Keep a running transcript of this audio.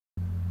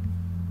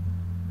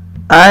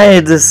Hi,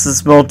 this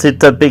is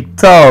Multi-Topic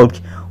Talk.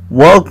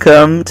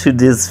 Welcome to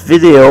this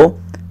video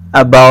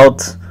about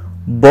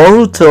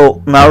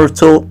Boruto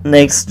Naruto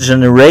Next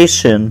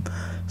Generation.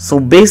 So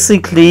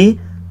basically,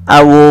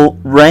 I will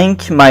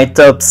rank my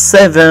top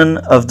 7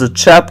 of the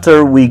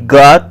chapter we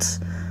got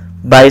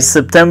by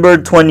September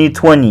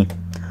 2020.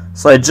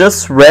 So I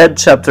just read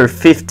chapter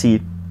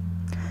 50,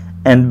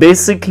 and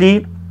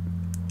basically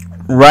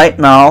right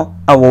now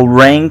I will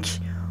rank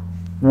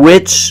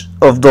which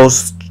of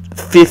those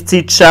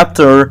 50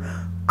 chapter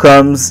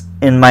comes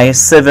in my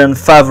 7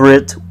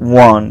 favorite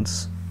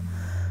ones.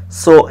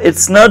 So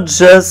it's not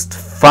just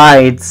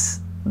fights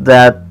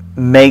that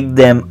make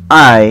them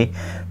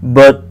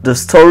but the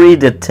story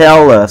that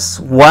tell us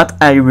what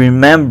I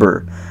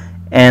remember.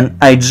 And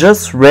I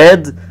just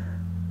read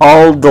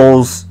all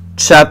those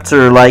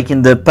chapter like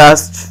in the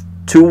past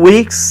 2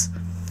 weeks,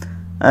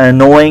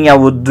 knowing I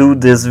would do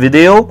this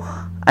video.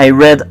 I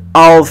read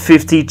all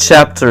 50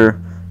 chapter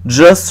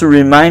just to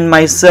remind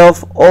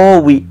myself, oh,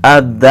 we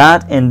had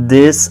that and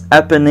this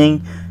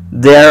happening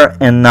there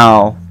and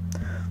now.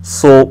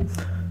 So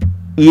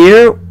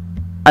here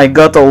I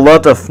got a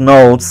lot of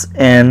notes,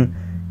 and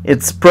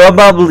it's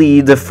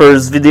probably the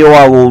first video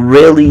I will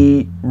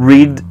really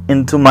read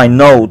into my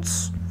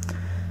notes,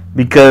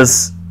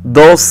 because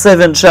those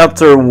 7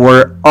 chapters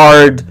were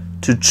hard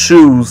to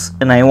choose,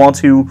 and I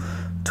want you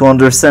to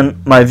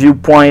understand my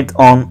viewpoint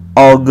on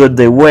how good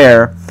they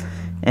were.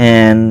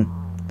 And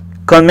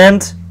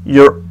comment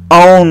your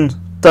own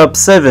top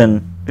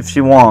 7 if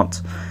you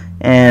want,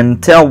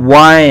 and tell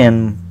why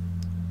and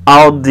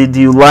how did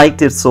you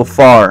like it so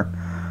far.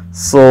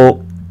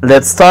 So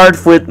let's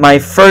start with my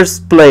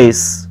first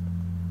place.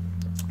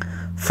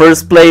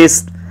 First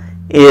place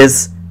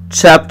is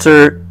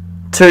chapter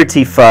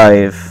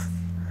 35.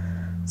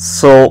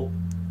 So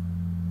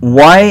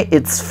why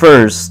it's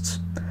first?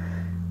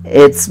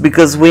 It's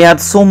because we had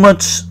so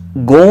much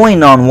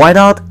going on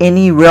without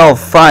any real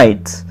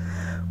fight.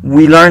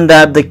 We learned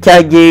that the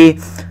Kage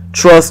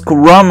trusts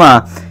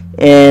Kurama,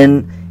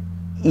 and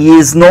he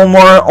is no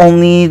more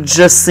only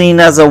just seen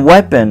as a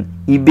weapon.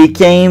 He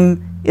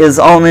became his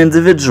own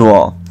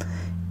individual.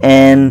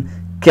 And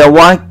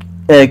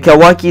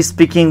Kawaki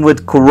speaking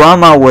with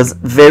Kurama was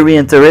very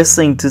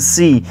interesting to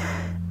see.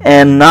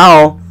 And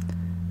now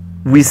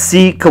we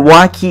see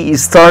Kawaki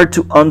start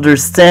to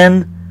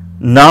understand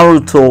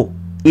Naruto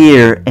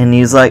here, and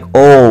he's like,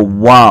 oh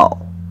wow.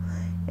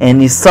 And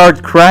he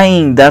starts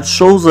crying. That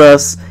shows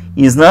us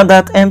he's not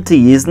that empty.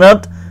 He's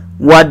not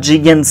what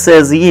Jigen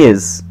says he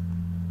is.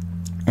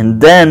 And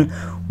then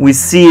we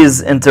see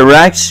his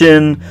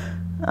interaction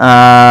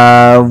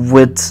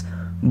with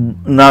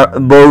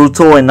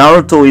Boruto and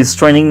Naruto. He's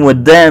training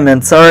with them,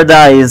 and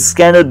Sarada is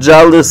kind of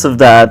jealous of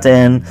that.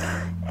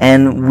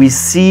 And we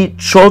see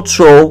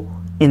Chocho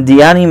in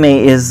the anime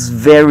is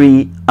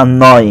very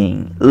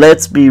annoying.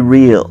 Let's be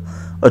real.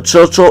 A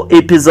Chocho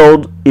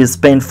episode is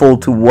painful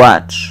to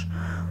watch.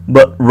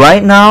 But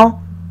right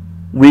now,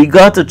 we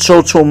got a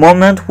Chocho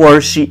moment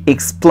where she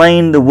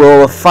explained the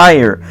Will of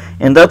Fire,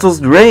 and that was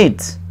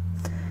great.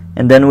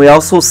 And then we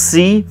also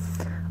see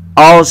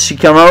how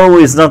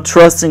Shikamaru is not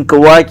trusting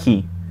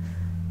Kawaki.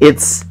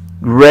 It's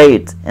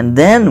great. And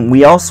then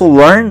we also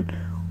learn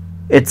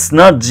it's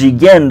not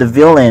Jigen the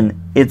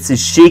villain, it's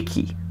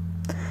Ishiki.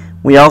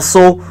 We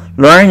also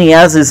learn he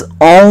has his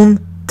own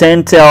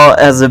Tentail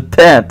as a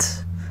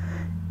pet,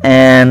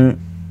 and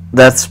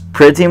that's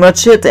pretty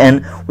much it.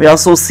 And we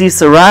also see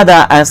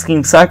Sarada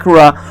asking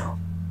Sakura,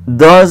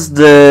 does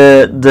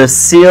the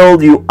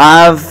seal you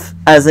have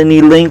has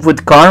any link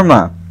with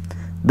karma?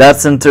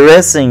 That's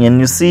interesting. And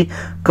you see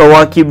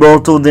Kawaki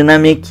Boruto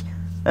dynamic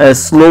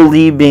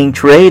slowly being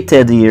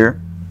created here.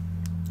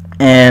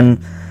 And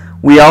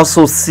we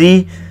also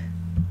see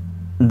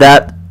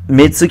that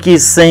Mitsuki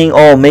is saying,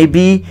 oh,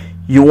 maybe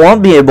you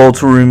won't be able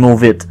to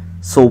remove it.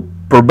 So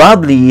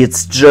probably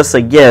it's just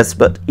a guess,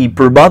 but he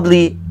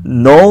probably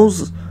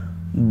knows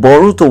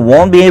Boruto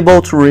won't be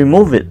able to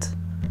remove it.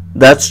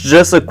 That's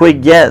just a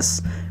quick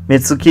guess.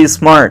 Mitsuki is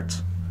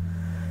smart.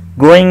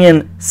 Going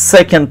in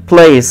second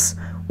place,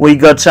 we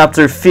got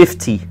chapter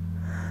 50.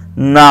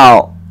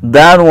 Now,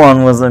 that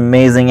one was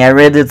amazing. I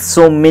read it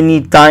so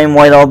many times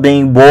without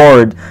being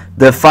bored.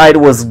 The fight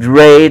was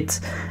great.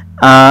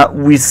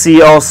 We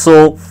see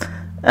also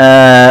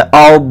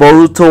how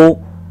Boruto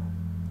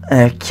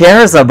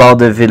cares about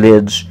the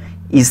village.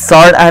 He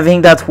started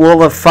having that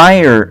wall of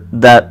fire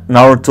that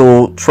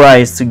Naruto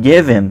tries to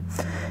give him.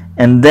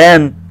 And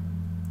then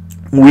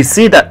we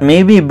see that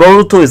maybe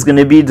Boruto is going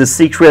to be the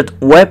secret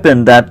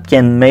weapon that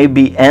can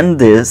maybe end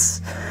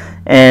this.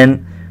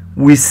 And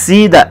we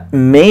see that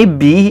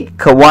maybe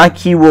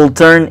Kawaki will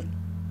turn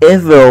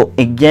evil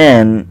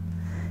again.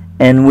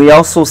 And we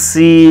also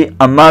see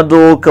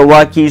Amado,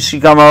 Kawaki,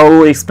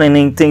 Shikamaru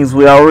explaining things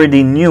we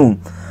already knew.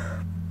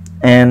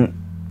 And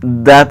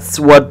that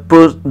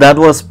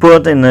was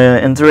put in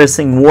an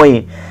interesting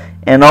way.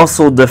 And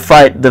also the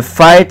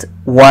fight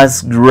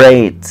was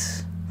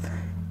great,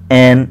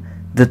 and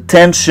the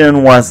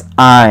tension was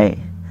high.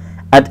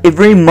 At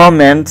every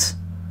moment,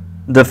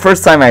 the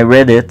first time I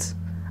read it,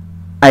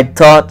 I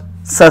thought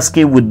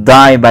Sasuke would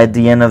die by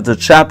the end of the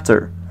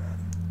chapter.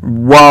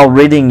 While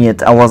reading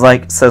it, I was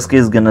like, Sasuke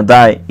is gonna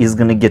die. He's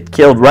gonna get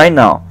killed right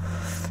now.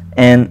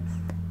 And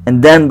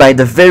then by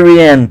the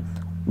very end,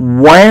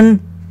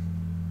 when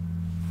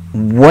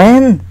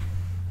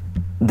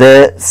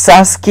the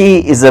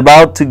Sasuke is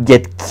about to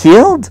get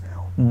killed,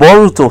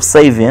 Boruto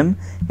save him,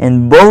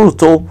 and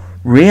Boruto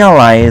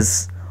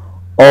realize,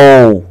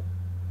 oh,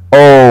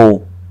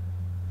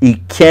 he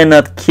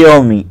cannot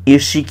kill me.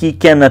 Ishiki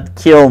cannot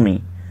kill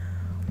me.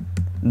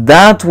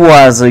 That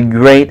was a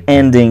great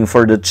ending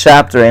for the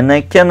chapter, and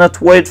I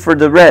cannot wait for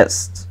the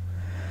rest.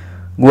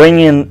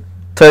 Going in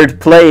third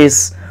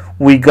place,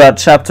 we got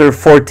chapter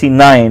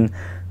 49.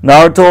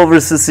 Naruto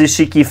versus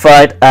Ishiki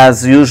fight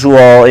as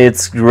usual.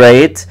 It's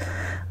great.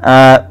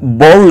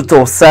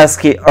 Boruto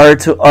Sasuke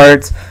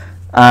art-to-art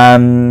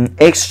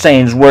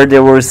exchange where they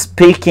were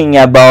speaking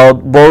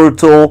about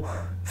Boruto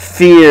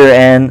fear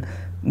and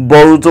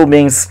Boruto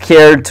being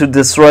scared to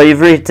destroy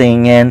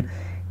everything and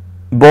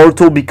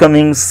Boruto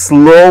becoming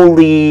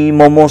slowly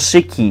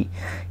Momoshiki.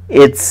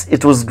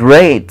 It was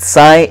great.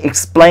 Sai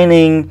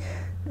explaining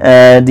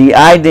the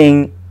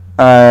hiding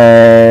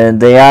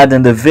they had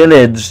in the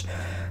village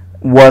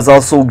was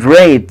also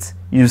great.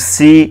 You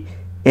see,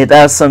 it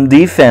has some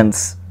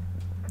defense,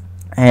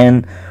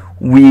 and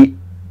we,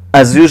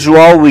 as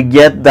usual, we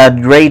get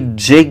that great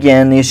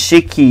Jigen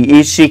Ishiki.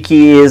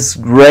 Ishiki is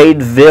great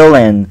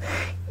villain.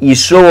 He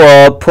show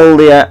up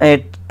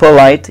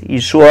polite. He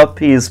show up.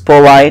 He is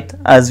polite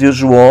as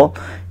usual,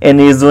 and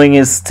he's doing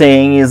his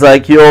thing. He's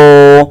like,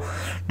 yo,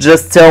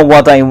 just tell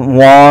what I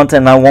want,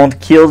 and I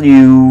won't kill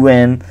you.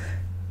 And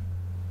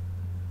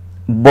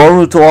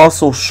Boruto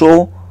also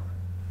show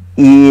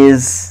he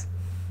is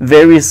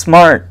very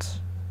smart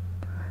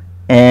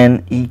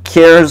and he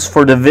cares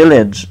for the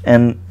village,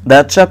 and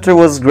that chapter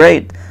was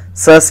great.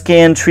 Sasuke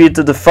entry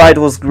to the fight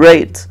was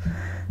great,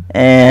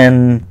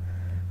 and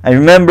I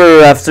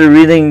remember after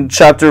reading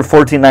chapter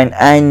 49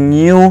 I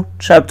knew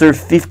chapter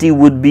 50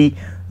 would be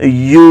a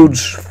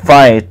huge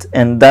fight,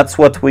 and that's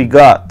what we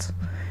got,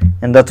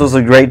 and that was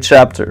a great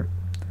chapter.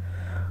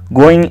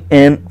 Going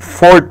in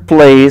fourth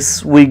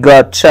place, we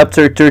got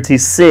chapter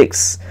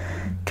 36,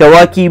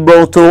 Kawaki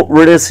Boruto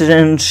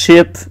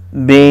relationship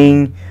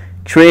being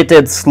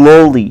created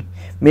slowly.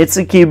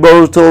 Mitsuki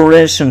Boruto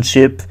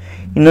relationship,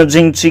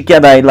 Inojin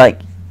Chikadai,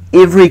 like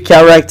every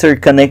character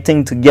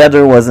connecting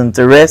together was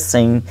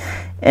interesting.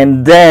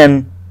 And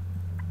then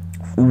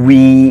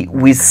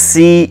we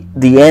see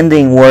the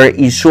ending where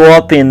he show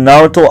up in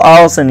Naruto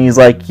house and he's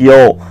like,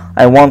 yo,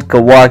 I want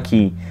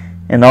Kawaki.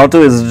 And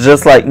Naruto is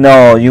just like,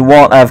 no, you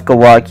won't have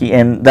Kawaki.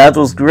 And that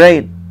was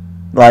great.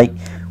 Like,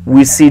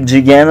 we see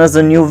Jigen as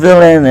a new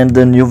villain, and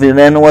the new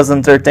villain was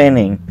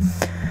entertaining.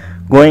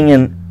 Going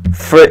in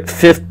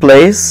fifth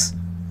place,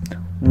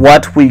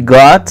 what we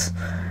got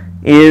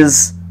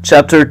is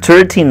chapter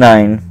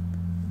 39,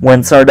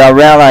 when Sarada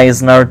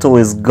realized Naruto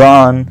is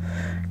gone.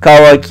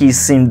 Kawaki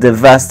seemed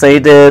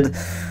devastated.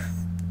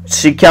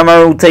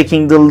 Shikamaru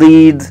taking the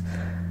lead.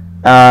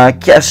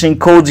 Kashin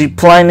Koji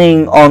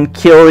planning on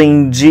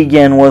killing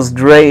Jigen was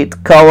great.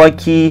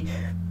 Kawaki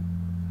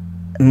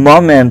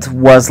moment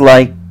was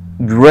like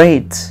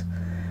great.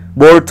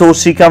 Boruto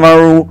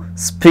Shikamaru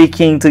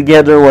speaking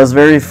together was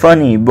very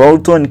funny.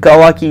 Boruto and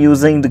Kawaki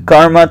using the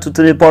karma to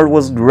teleport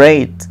was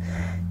great.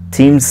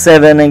 Team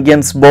 7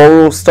 against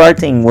Boruto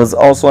starting was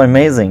also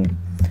amazing.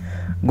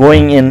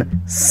 Going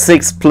in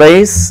sixth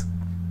place,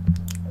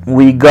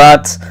 we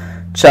got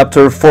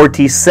chapter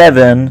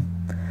 47.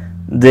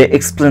 The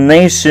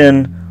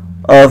explanation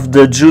of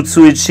the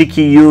jutsu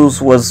Ichiki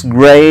use was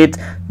great.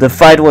 The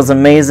fight was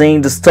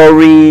amazing. The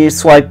story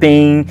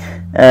swiping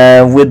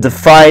with the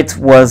fight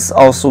was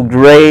also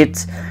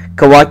great.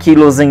 Kawaki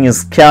losing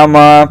his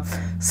karma,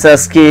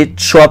 Sasuke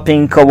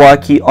chopping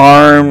Kawaki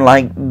arm.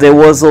 Like, there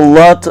was a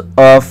lot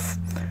of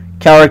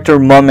character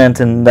moment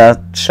in that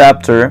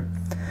chapter.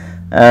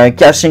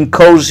 Kashin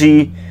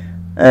Koji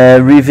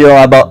reveal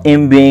about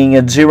him being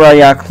a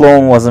Jiraiya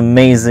clone was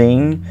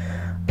amazing.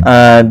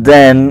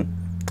 Then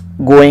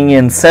going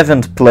in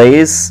seventh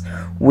place,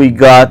 we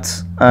got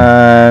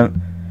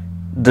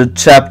the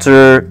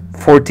chapter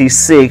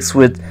 46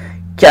 with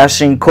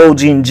Kashin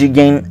Koji and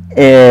Jigen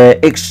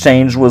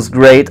exchange was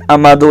great.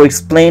 Amado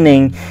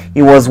explaining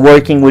he was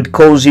working with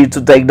Koji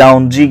to take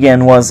down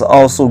Jigen was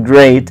also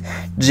great.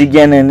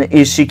 Jigen and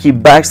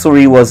Ishiki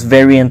backstory was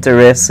very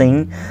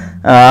interesting.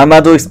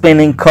 Amado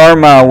explaining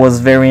karma was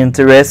very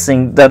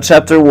interesting. That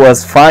chapter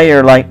was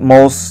fire like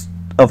most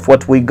of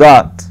what we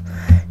got.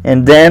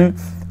 And then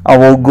I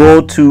will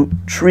go to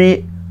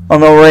 3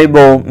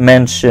 honorable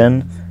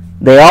mention.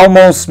 They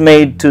almost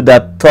made to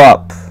that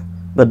top,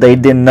 but they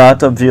did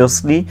not,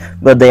 obviously,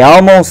 but they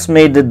almost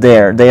made it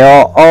there. They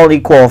are all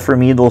equal for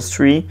me, those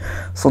 3.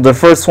 So the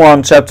first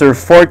one, chapter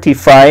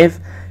 45,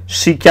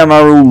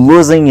 Shikamaru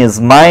losing his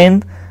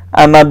mind.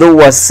 Amado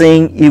was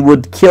saying he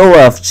would kill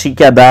off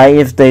Chikadai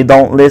if they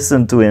don't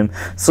listen to him.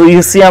 So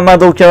you see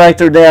Amado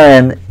character there,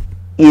 and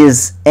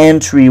his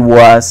entry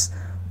was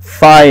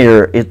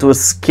fire. It was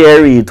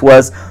scary. It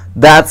was,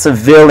 that's a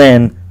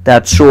villain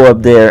that show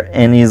up there,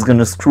 and he's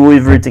gonna screw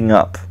everything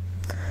up.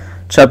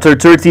 Chapter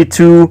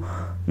 32,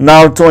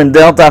 Naruto and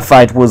Delta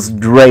fight was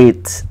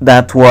great.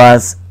 That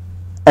was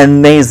an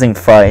amazing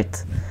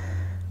fight.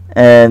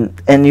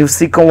 And you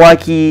see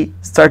Kawaki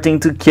starting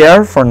to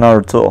care for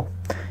Naruto.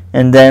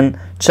 And then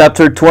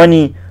chapter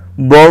 20,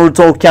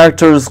 Boruto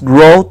characters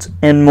growth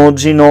and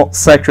Mojino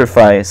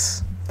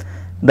sacrifice.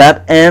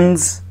 That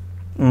ends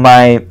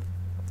my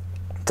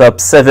top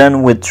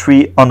 7 with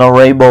 3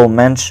 honorable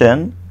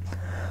mention.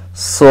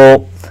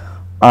 So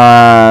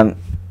I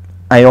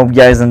hope you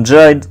guys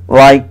enjoyed.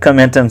 Like,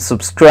 comment, and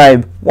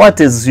subscribe.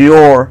 What is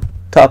your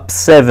top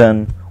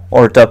 7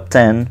 or top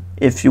 10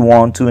 if you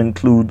want to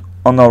include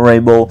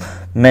honorable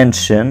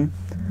mention?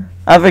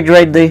 Have a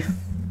great day.